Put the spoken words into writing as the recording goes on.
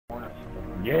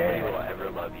Nobody will ever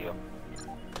love you.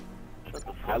 Shut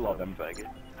the fuck I love up, him. faggot.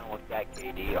 I want that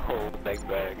KD, a whole big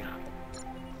bag. Yeah,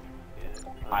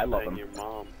 I love bang him. your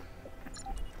mom.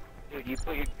 Dude, you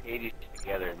put your KDs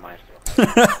together in my stuff.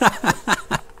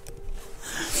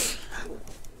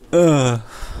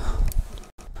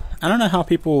 I don't know how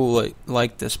people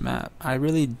like this map. I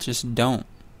really just don't.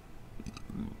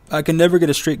 I can never get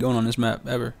a streak going on this map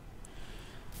ever.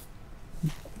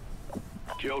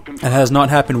 It has not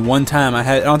happened one time.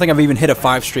 I don't think I've even hit a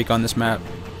 5 streak on this map.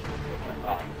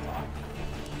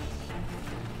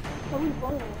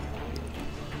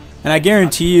 And I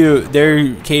guarantee you their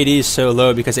KD is so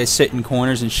low because they sit in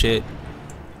corners and shit.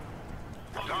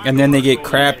 And then they get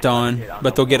crapped on,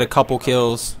 but they'll get a couple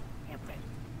kills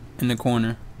in the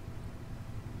corner.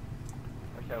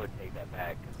 Wish I would take that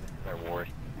back, because this is our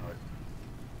worst.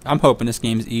 I'm hoping this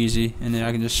game's easy, and then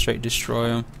I can just straight destroy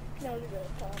them.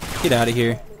 Get out of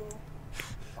here.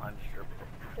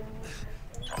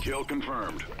 Kill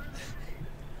confirmed.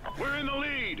 We're in the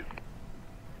lead.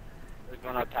 He's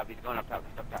going up top, he's going up top,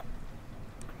 he's up top.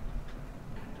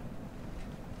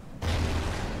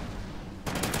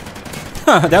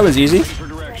 Huh, that was easy.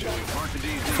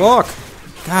 Fuck.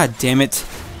 God damn it.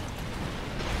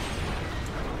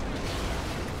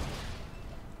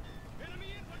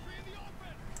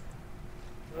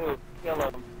 Ooh, kill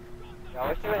him. I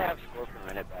wish they would have score per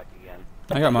minute back again.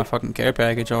 I got my fucking care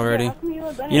package already.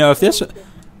 You know, if this...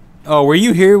 Oh, were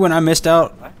you here when I missed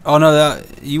out? Oh, no,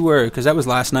 you were, because that was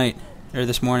last night. Or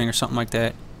this morning or something like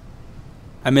that.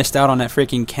 I missed out on that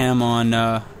freaking chem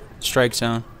on Strike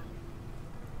Zone.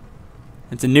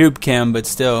 It's a noob chem, but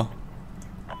still.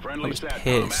 I was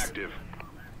pissed. I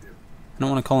don't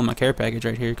want to call in my care package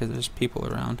right here because there's people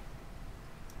around.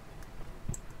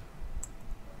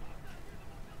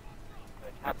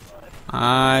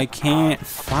 I can't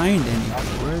find anybody.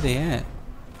 Where are they at?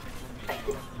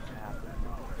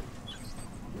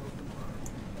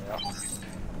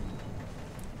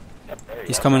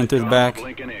 He's coming in through the back. Yo,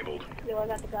 I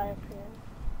got the guy up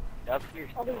here. Up here.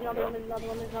 Oh, there's another one, there's another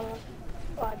one, there's another one.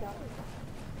 Oh, I got it.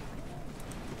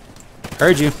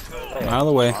 Heard you. Mile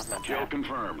away. Kill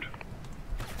confirmed.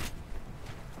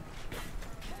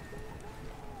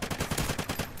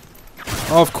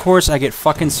 Oh, of course I get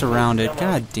fucking surrounded.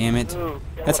 God damn it.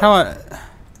 That's how I...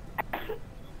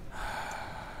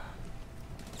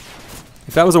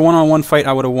 If that was a one-on-one fight,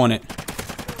 I would have won it.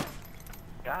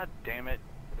 God damn it.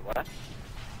 What?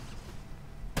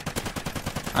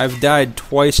 I've died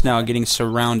twice now getting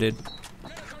surrounded.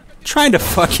 Trying to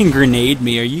fucking grenade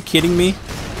me. Are you kidding me?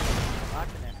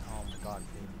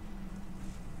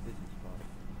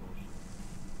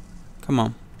 Come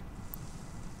on.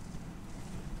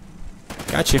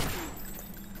 Got you.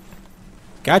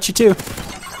 Got you too.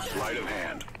 Sleight of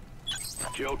hand.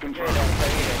 Kill confirmed.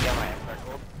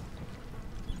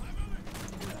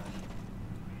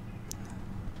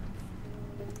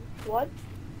 What?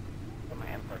 Got my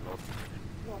hand circled.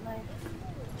 Oh, nice.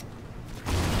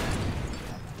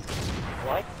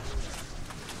 What? I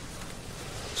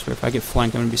swear if I get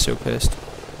flanked, I'm gonna be so pissed. Too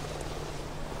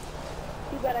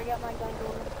bad I got my gun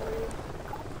going for you.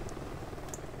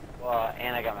 Well,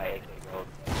 and I got my AK gold.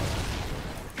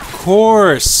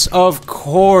 Of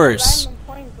course. Diamond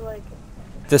points, like,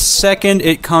 The second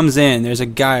it comes in, there's a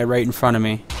guy right in front of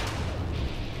me.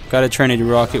 Got a Trinity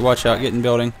rocket. Watch out, get in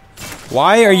building.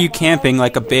 Why are you camping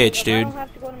like a bitch, I dude? don't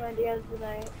have to go to my dad's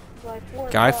tonight. By 4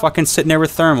 Guy o'clock. fucking sitting there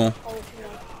with thermal. I'll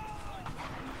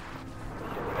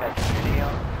let you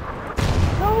know.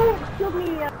 No, killed me.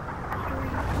 Did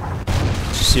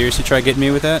you seriously try getting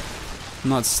me with that? I'm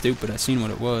not stupid. I seen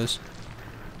what it was.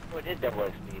 Oh, it did double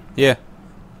XP. Yeah.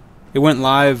 It went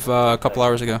live a couple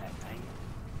hours ago.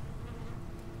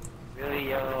 Really,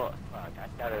 yo? Fuck, I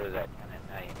thought it was at 10 at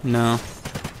night. No.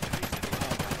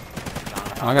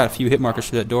 Oh, I got a few hit markers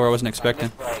through that door I wasn't expecting.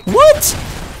 What?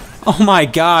 Oh my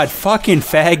god, fucking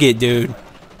faggot, dude.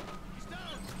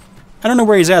 I don't know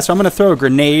where he's at, so I'm gonna throw a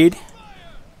grenade.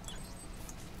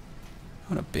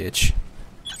 What a bitch.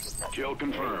 Kill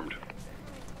confirmed.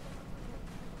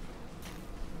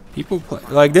 People play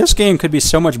like this game could be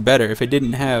so much better if it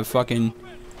didn't have fucking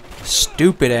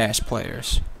stupid ass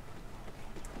players.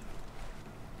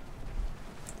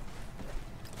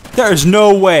 There is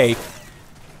no way.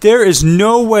 There is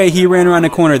no way he ran around the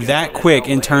corner that quick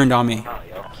and turned on me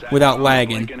without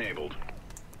lagging. Just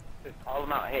call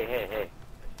him out. Hey, hey, hey.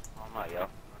 Just call him out, yo.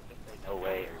 Just say no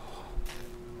way.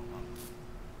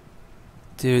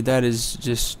 Dude, that is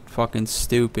just fucking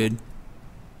stupid.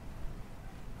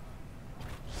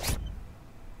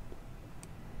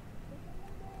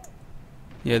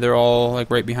 Yeah, they're all like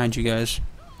right behind you guys.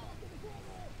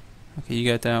 Okay,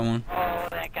 you got that one. Oh,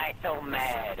 guy so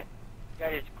mad. This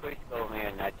guy just quick over me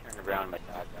and I turned around and my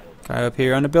dog got it. Guy up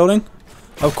here on the building?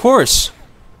 Of course!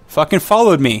 Fucking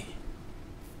followed me.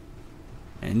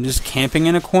 And just camping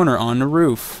in a corner on the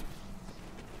roof.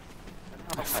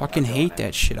 I fucking hate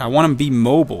that shit. I want him to be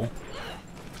mobile.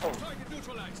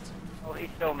 Oh, he's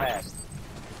so mad.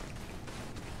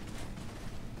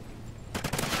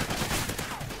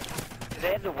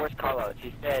 They had the worst callouts.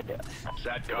 He said,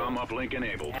 SATCOM uplink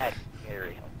enabled. that's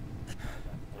scary.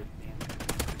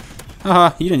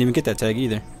 Haha, you didn't even get that tag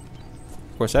either.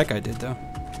 Of course, that guy did, though.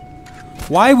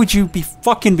 Why would you be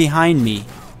fucking behind me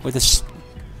with a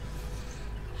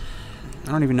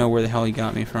I don't even know where the hell he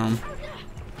got me from.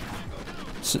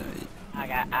 So, I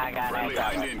got Friendly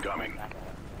hind incoming.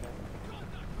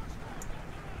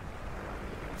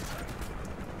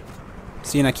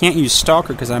 see, and I can't use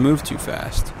Stalker because I move too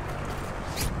fast.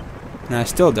 And I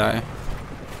still die.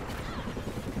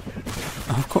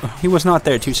 Of course, he was not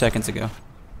there 2 seconds ago.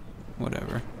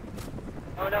 Whatever.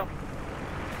 Oh no. No,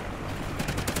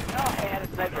 I had a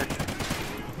sniper.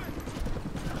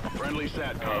 Friendly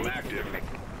SATCOM active.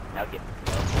 Now get.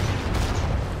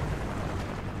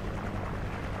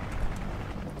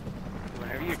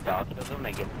 Whenever your dog kills them,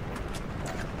 they get.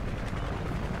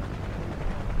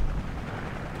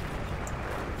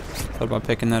 Thought about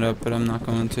picking that up, but I'm not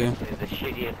going to. It's the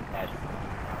shittiest match.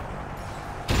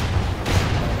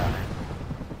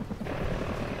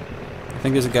 I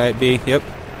think there's a guy at B. Yep.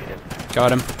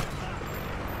 Got him.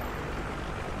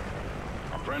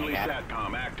 Friendly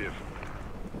SATCOM active.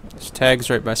 His tag's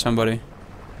right by somebody.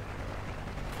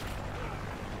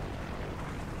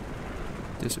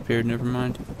 Disappeared, never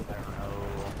mind.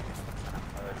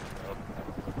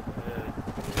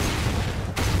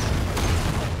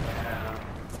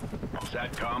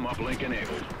 SATCOM uplink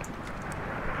enabled.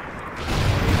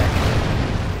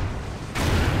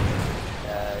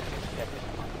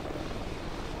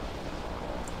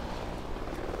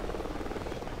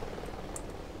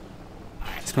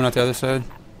 He's coming out the other side.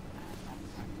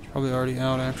 He's probably already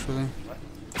out, actually.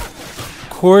 Of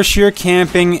course you're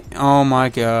camping. Oh my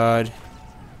god.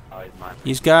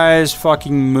 These guys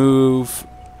fucking move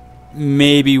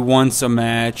maybe once a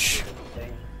match.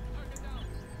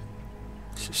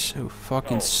 This is so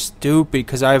fucking stupid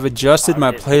because I've adjusted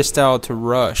my playstyle to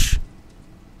rush.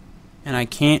 And I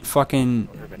can't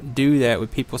fucking do that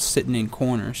with people sitting in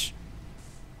corners.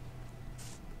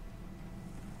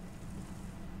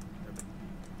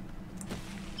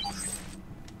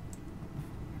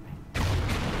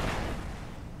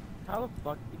 How the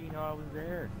fuck did you know I was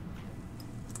there?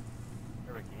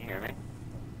 Can you hear me?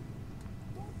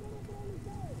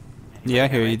 Yeah, I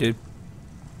hear you, dude.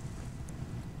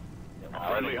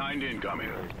 Friendly hind incoming.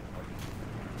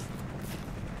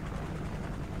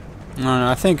 No,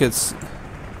 I think it's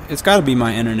got to be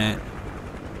my internet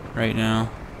right now.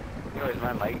 Yo, is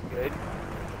my mic good?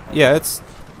 Yeah,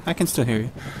 I can still hear you.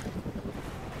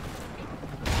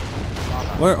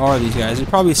 Where are these guys? They're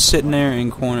probably sitting there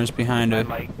in corners behind Is a...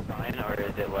 my mic fine, or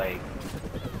is it like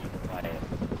quiet?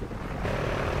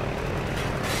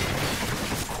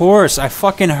 Of course, I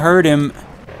fucking heard him.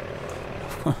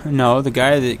 No, the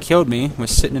guy that killed me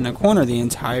was sitting in a corner the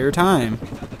entire time,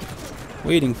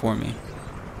 waiting for me.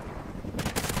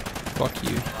 Fuck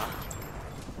you.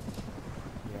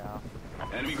 Yeah.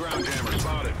 Enemy ground jammer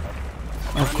spotted.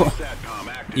 Of course. SATCOM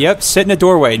active. Yep, sit in a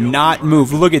doorway, not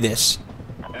move. Look at this.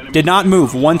 Enemy Did not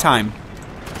move one time.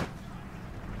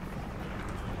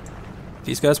 If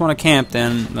these guys want to camp,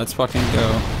 then let's fucking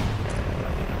go.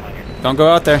 Don't go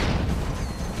out there.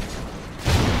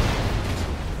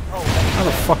 How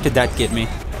the fuck did that get me?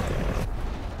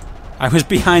 I was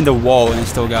behind the wall and it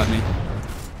still got me.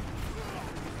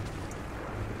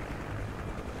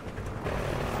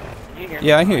 Can you hear me?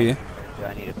 Yeah, I hear you. Do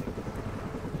I need to?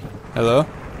 Hello?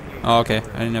 Oh, okay. I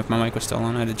didn't know if my mic was still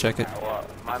on. I had to check it. Well,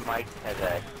 my mic has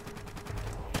a.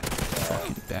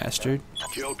 Fucking bastard.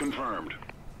 kill confirmed.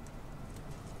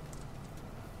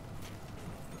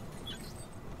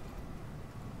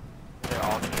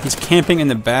 He's camping in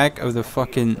the back of the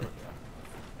fucking...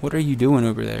 What are you doing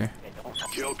over there?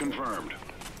 Kill confirmed.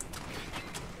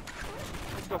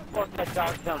 What the fuck? That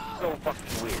dog sounds so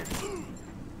fucking weird.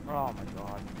 Oh my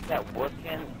god. That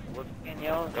Wolfkin,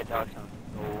 yo, that dog sounds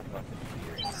so fucking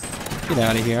weird. Get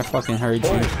out of here. I fucking heard you.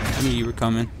 I knew you were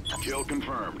coming. Kill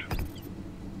confirmed.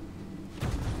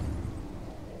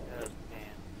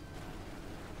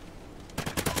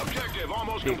 Objective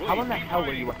almost Dude, complete. how in the hell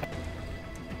were you?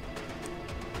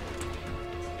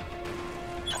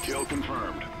 Kill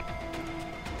confirmed.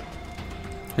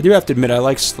 I do have to admit, I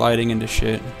like sliding into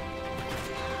shit.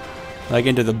 Like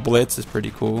into the blitz is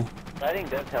pretty cool. I think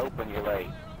does help when you're like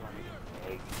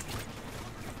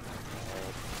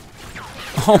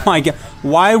Oh my god.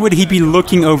 Why would he be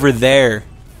looking over there?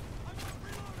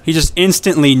 He just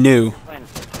instantly knew.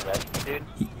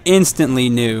 He instantly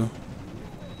knew.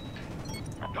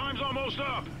 Time's almost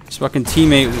up. His fucking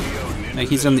teammate, like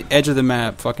he's on the edge of the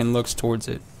map, fucking looks towards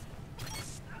it.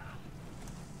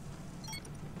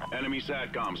 Enemy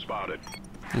SATCOM spotted.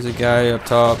 There's a guy up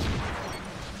top.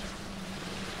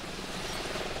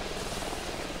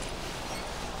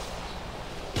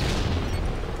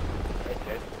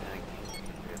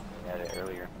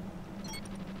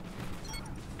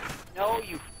 No,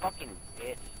 you fucking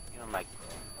bitch. You're my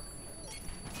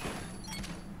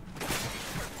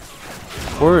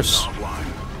Of course.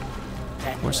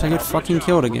 Offline. Of course I get fucking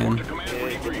killed again. To command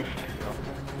rebrief.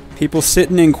 People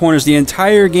sitting in corners the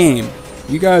entire game.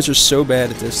 You guys are so bad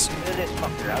at this.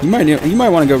 You might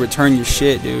want to go return your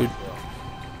shit, dude.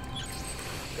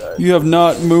 You have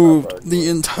not moved the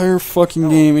entire fucking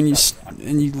game and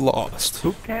you lost.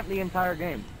 Who camped the entire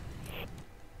game?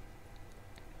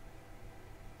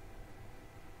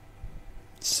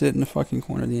 Sit in the fucking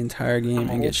corner the entire game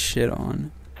and get shit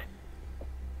on.